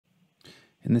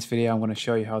In this video, I'm going to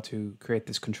show you how to create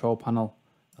this control panel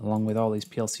along with all these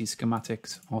PLC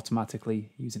schematics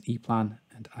automatically using EPLAN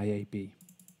and IAB.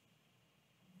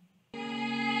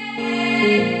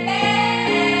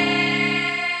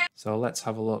 So let's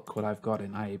have a look what I've got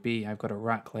in IAB. I've got a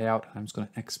rack layout and I'm just going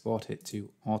to export it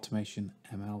to automation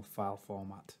ML file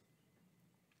format.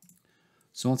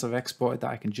 So once I've exported that,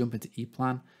 I can jump into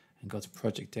EPLAN and go to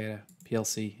project data,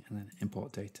 PLC, and then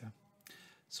import data.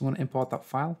 So I'm going to import that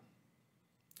file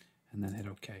and then hit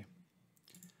OK.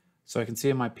 So I can see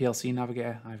in my PLC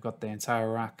navigator, I've got the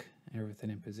entire rack, everything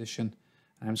in position.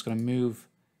 And I'm just going to move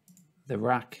the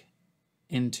rack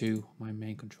into my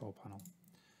main control panel.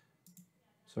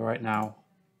 So right now,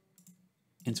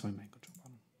 into my main control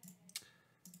panel.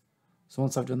 So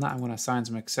once I've done that, I'm going to assign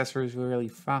some accessories really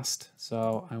fast.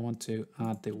 So I want to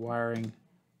add the wiring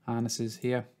harnesses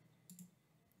here.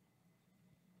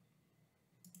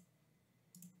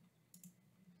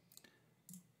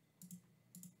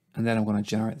 And then I'm going to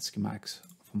generate the schematics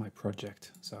for my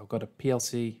project. So I've got a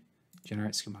PLC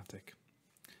generate schematic.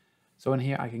 So in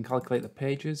here I can calculate the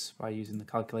pages by using the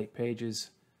calculate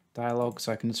pages dialog.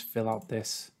 So I can just fill out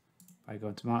this by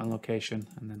going to mounting location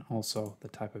and then also the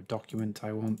type of document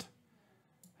I want.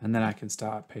 And then I can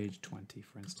start at page 20,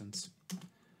 for instance.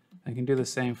 I can do the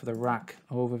same for the rack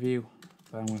overview,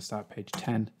 but I'm going to start at page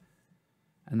 10.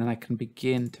 And then I can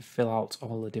begin to fill out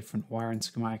all the different wiring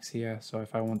schematics here. So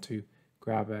if I want to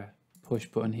grab a push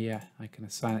button here, I can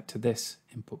assign it to this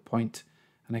input point,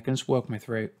 and I can just work my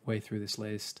way through this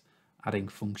list, adding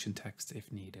function text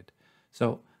if needed.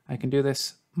 So I can do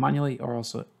this manually, or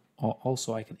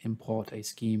also I can import a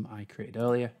scheme I created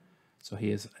earlier. So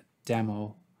here's a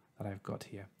demo that I've got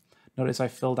here. Notice I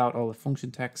filled out all the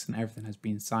function text and everything has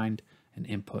been signed and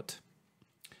input.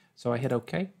 So I hit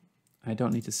OK. I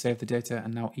don't need to save the data,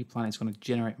 and now EPLAN is going to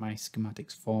generate my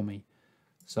schematics for me.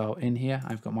 So in here,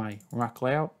 I've got my rack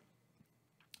layout,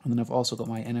 and then I've also got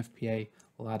my NFPA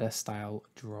ladder style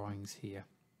drawings here.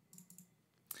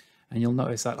 And you'll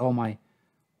notice that all my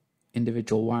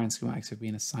individual wiring schematics have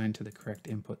been assigned to the correct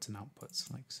inputs and outputs,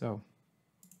 like so.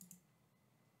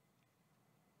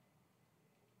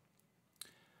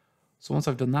 So once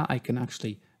I've done that, I can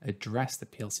actually address the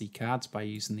PLC cards by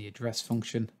using the address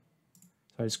function.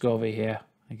 So I just go over here,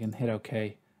 I can hit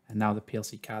OK. And now the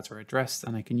PLC cards are addressed,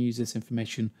 and I can use this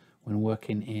information when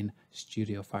working in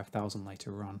Studio 5000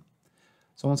 later on.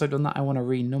 So once I've done that, I want to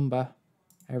renumber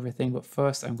everything, but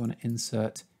first I'm going to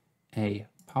insert a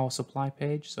power supply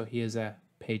page. So here's a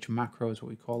page macro is what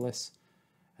we call this.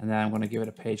 And then I'm going to give it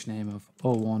a page name of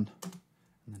 01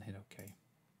 and then hit OK.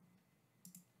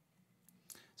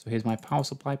 So here's my power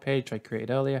supply page I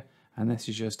created earlier, and this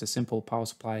is just a simple power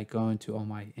supply going to all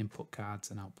my input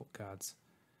cards and output cards.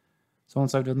 So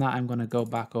once I've done that, I'm going to go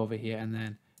back over here and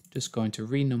then just going to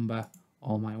renumber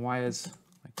all my wires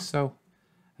like so.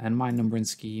 And my numbering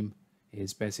scheme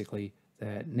is basically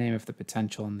the name of the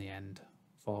potential on the end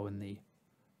following the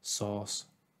source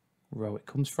row it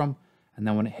comes from. And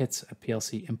then when it hits a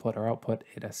PLC input or output,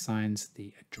 it assigns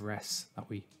the address that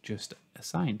we just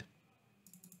assigned,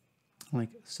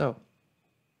 like so.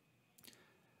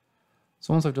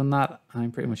 So once I've done that,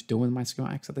 I'm pretty much done with my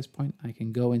schematics at this point. I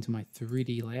can go into my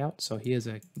 3D layout. So here's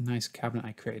a nice cabinet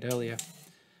I created earlier,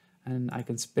 and I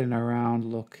can spin around,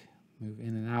 look, move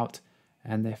in and out.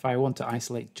 And if I want to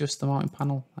isolate just the mounting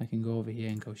panel, I can go over here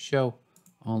and go show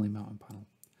only mounting panel.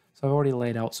 So I've already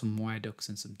laid out some wire ducts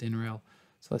and some DIN rail.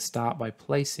 So let's start by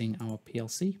placing our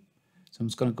PLC. So I'm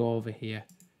just going to go over here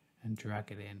and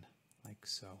drag it in like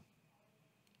so.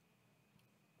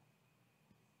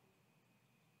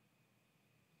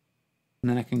 And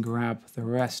then I can grab the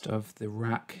rest of the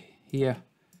rack here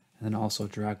and then also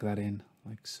drag that in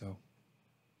like so.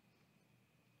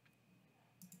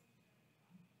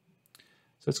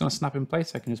 So it's going to snap in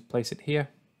place. I can just place it here.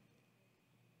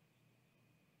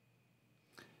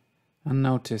 And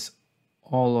notice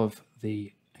all of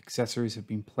the accessories have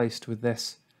been placed with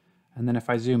this. And then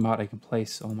if I zoom out, I can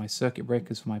place all my circuit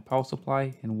breakers for my power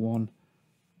supply in one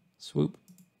swoop.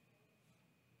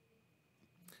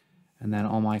 And then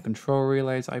all my control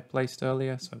relays I placed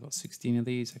earlier. So I've got 16 of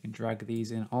these. I can drag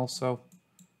these in also.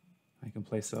 I can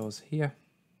place those here.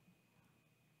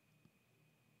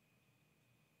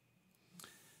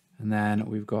 And then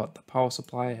we've got the power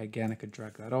supply. Again, I could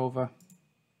drag that over.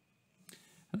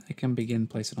 And I can begin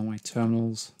placing all my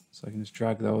terminals. So I can just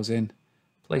drag those in,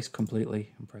 place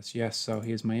completely, and press yes. So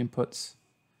here's my inputs.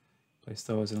 Place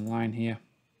those in a line here.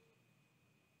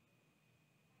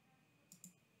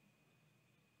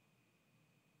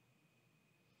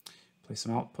 Place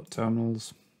some output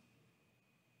terminals.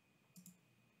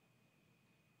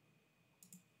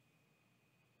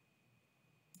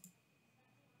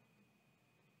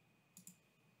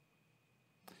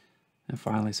 And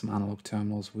finally, some analog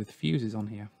terminals with fuses on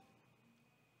here.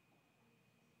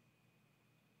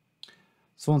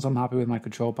 So once I'm happy with my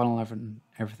control panel,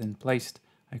 everything placed,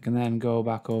 I can then go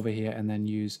back over here and then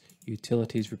use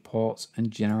utilities reports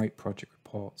and generate project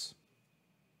reports.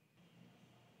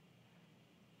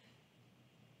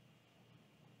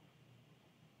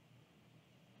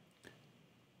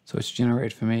 So it's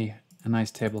generated for me a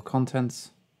nice table of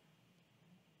contents.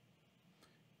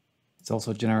 It's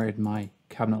also generated my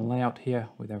cabinet layout here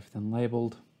with everything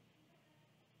labeled.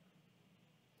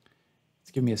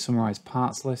 It's given me a summarized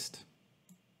parts list,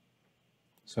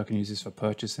 so I can use this for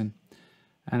purchasing.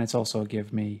 And it's also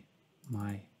given me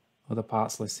my other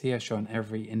parts list here showing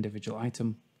every individual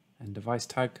item and device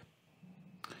tag.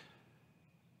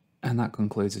 And that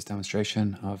concludes this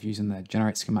demonstration of using the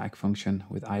generate schematic function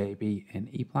with IAB in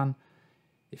EPLAN.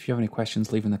 If you have any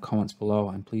questions, leave in the comments below,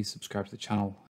 and please subscribe to the channel